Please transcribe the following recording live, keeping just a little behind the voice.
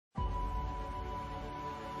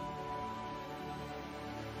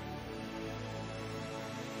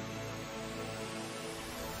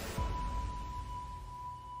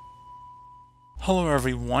Hello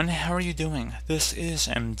everyone, how are you doing? This is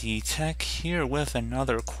MD Tech here with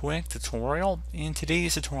another quick tutorial. In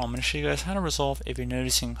today's tutorial, I'm going to show you guys how to resolve if you're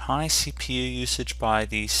noticing high CPU usage by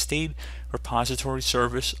the state repository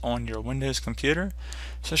service on your Windows computer.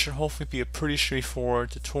 So this should hopefully be a pretty straightforward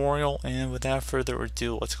tutorial, and without further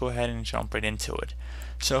ado, let's go ahead and jump right into it.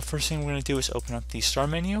 So first thing we're going to do is open up the Start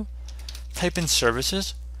menu, type in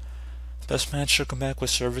Services. Best match should come back with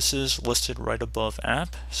services listed right above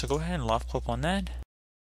app. So go ahead and left click on that.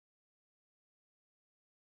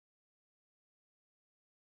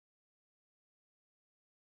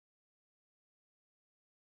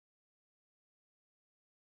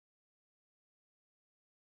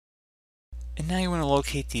 And now you want to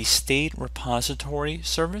locate the state repository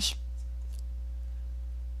service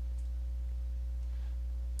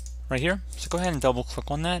right here. So go ahead and double click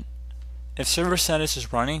on that. If server status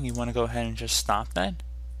is running, you want to go ahead and just stop that.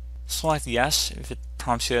 Select yes if it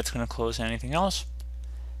prompts you that's going to close anything else.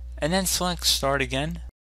 And then select start again.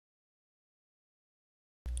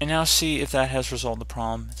 And now see if that has resolved the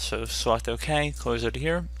problem. So select OK, close out of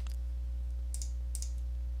here,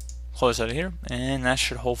 close out of here, and that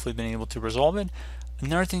should hopefully been able to resolve it.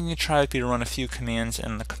 Another thing you can try would be to run a few commands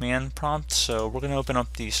in the command prompt. So we're going to open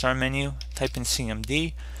up the Start menu, type in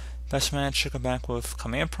CMD. Best match should come back with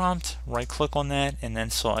command prompt, right click on that, and then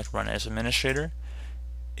select Run as Administrator.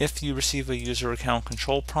 If you receive a user account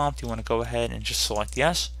control prompt, you want to go ahead and just select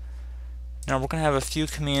yes. Now we're going to have a few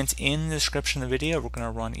commands in the description of the video. We're going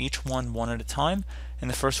to run each one at a time, and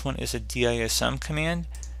the first one is a DISM command.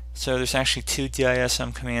 So there's actually two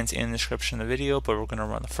DISM commands in the description of the video, but we're going to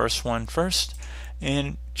run the first one first,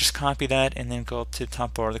 and just copy that and then go up to the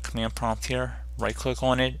top bar of the command prompt here, right click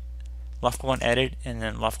on it, left click on edit, and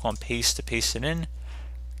then left click on paste to paste it in.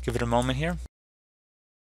 Give it a moment here.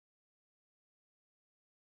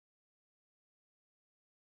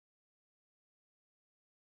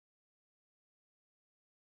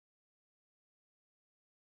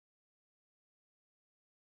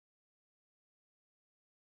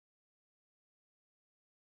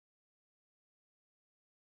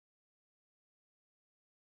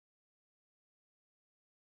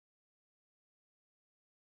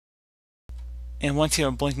 And once you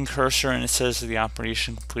have a blinking cursor and it says the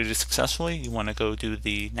operation completed successfully, you want to go do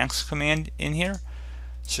the next command in here.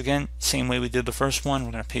 So again, same way we did the first one,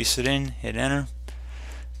 we're going to paste it in, hit enter.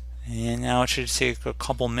 And now it should take a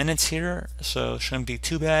couple minutes here, so it shouldn't be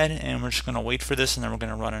too bad, and we're just going to wait for this, and then we're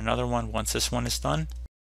going to run another one once this one is done.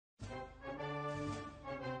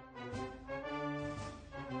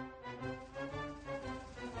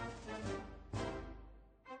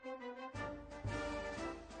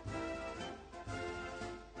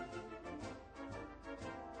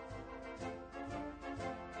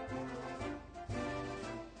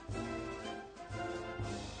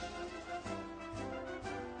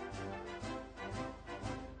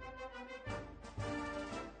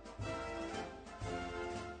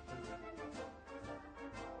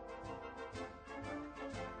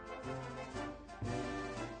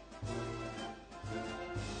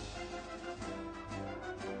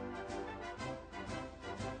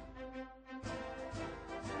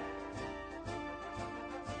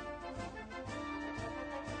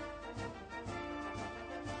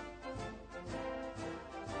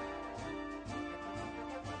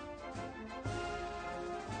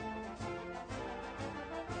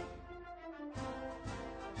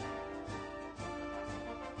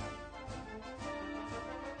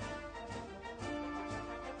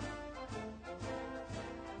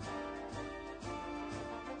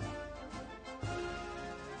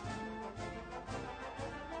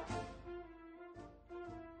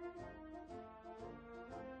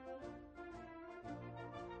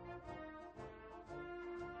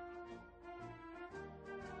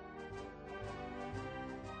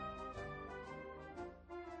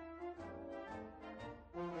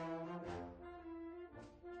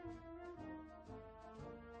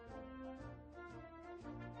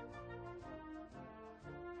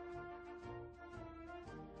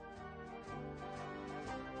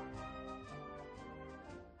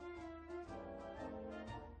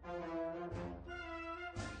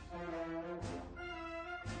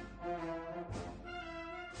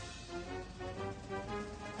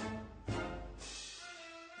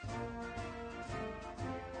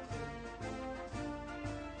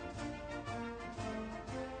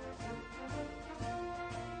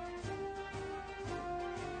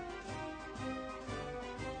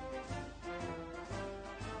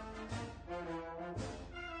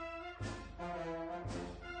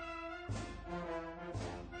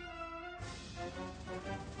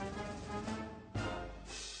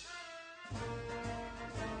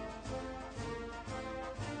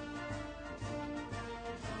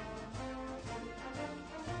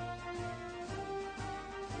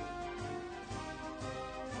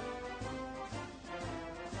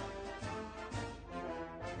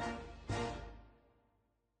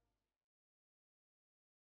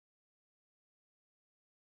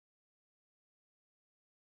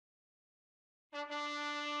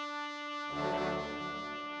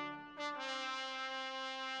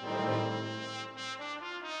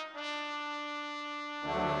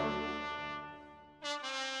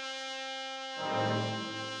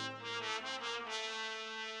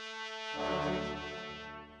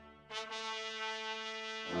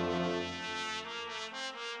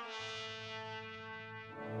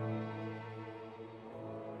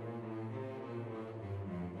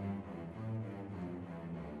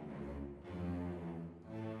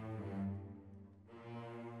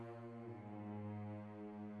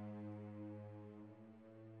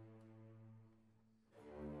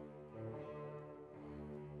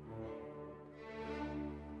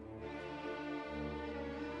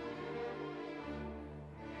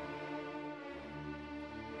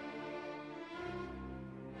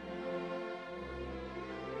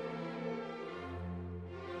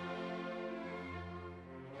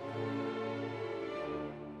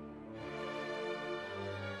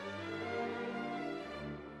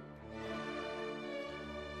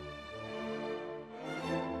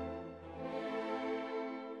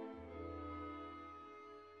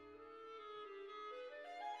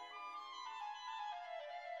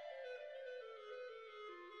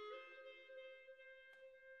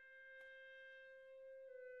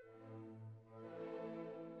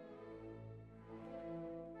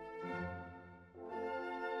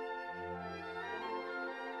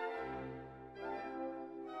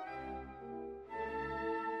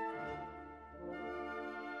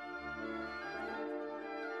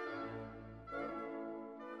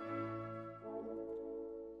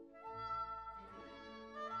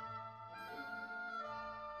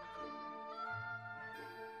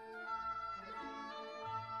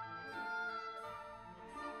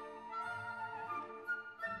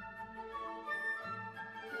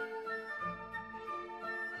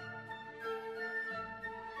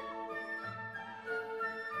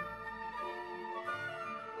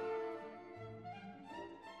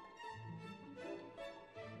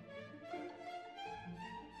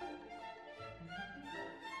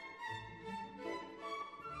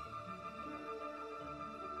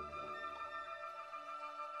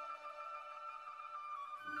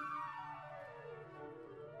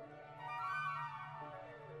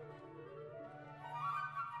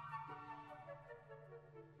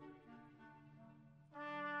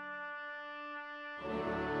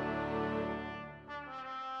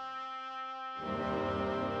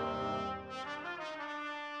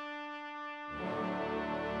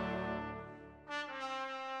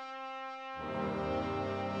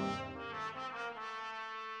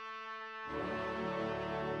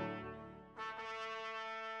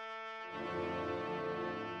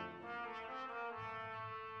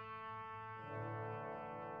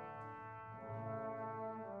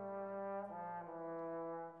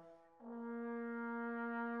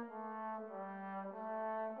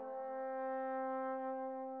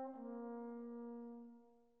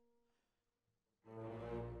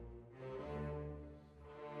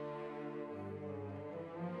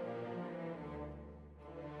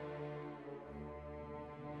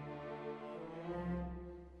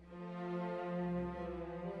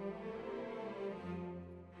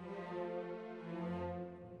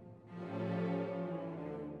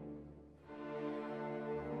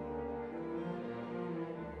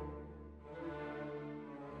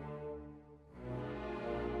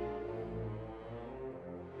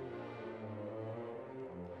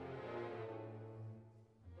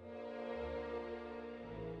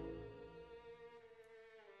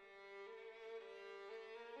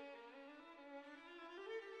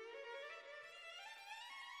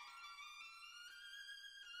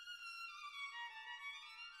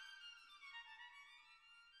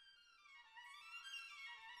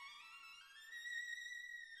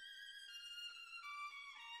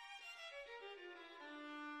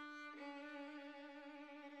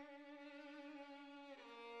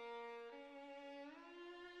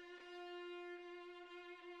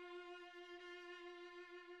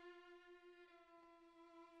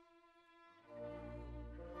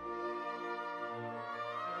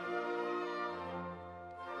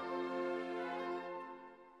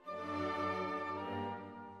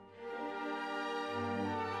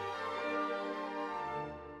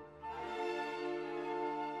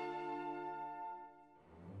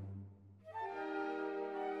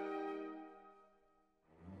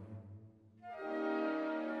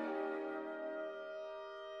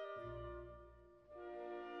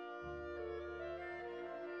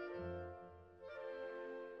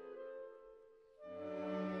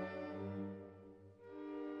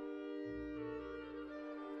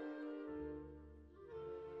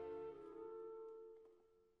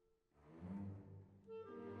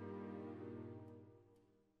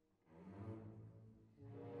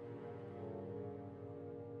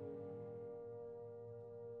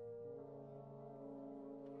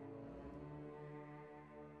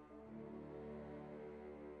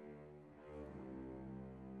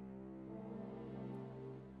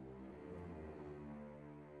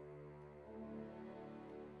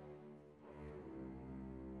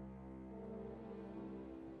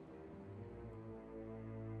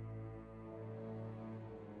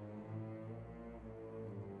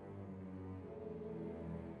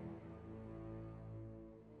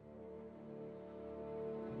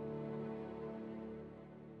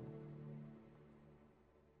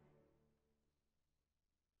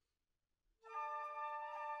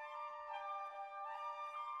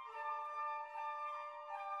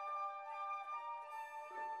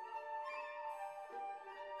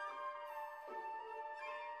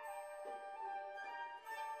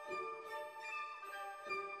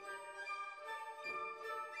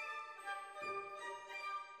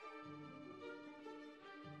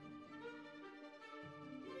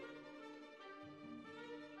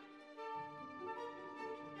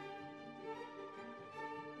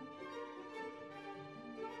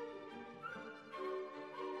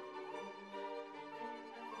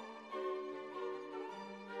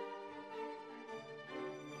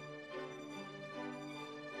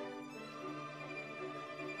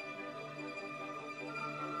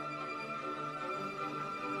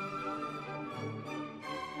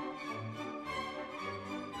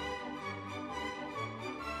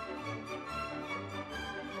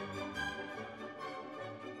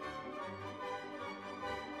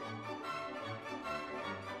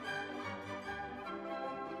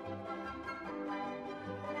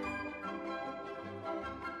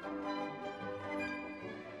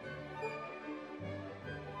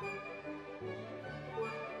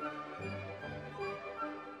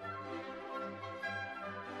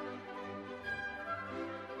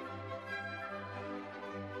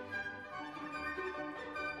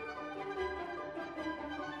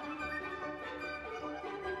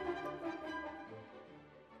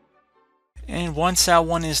 And once that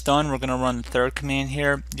one is done, we're going to run the third command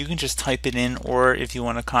here. You can just type it in, or if you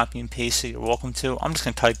want to copy and paste it, you're welcome to. I'm just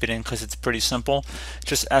going to type it in because it's pretty simple.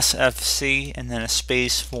 Just SFC and then a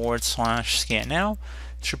space / scannow.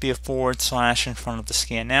 It should be a / in front of the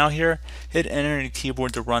scannow here. Hit enter on your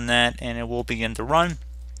keyboard to run that, and it will begin to run.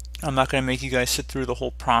 I'm not going to make you guys sit through the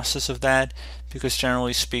whole process of that because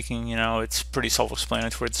generally speaking, it's pretty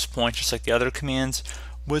self-explanatory at this point, just like the other commands.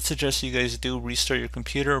 Would suggest you guys do restart your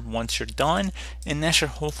computer once you're done, and that should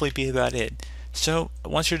hopefully be about it. So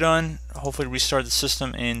once you're done, hopefully restart the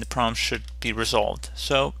system and the problem should be resolved.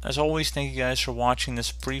 So as always, thank you guys for watching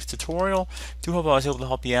this brief tutorial. Do hope I was able to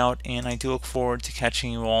help you out, and I do look forward to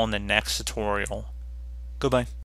catching you all in the next tutorial. Goodbye.